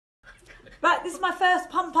Right, this is my first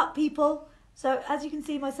pump up, people. So as you can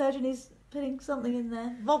see, my surgeon is putting something in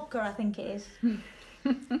there. Vodka, I think it is.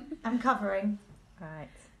 I'm covering. Right.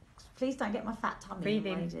 Please don't get my fat tummy. Breathe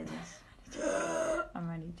in. while you're doing this. I'm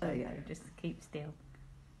only joking. Just keep still.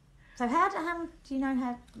 So how do you know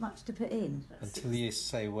how much to put in? Until you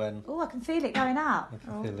say when. Oh, I can feel it going up. I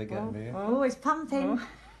can feel it getting bigger. Oh, it's pumping. Oh.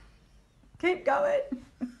 Keep going.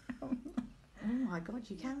 Oh my God,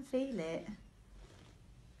 you can feel it.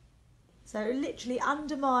 So literally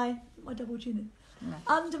under my double chin,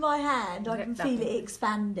 under my hand, I can feel it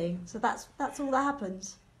expanding. So that's all that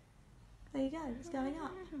happens. There you go, it's going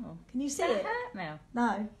up. Can you see it? No.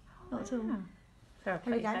 No, not at all. So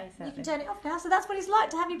Here we go. You can turn it off now. So that's what it's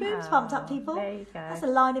like to have your boobs pumped up, people. There you go. That's a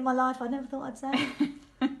line in my life I never thought I'd say.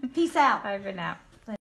 Peace out. Over now.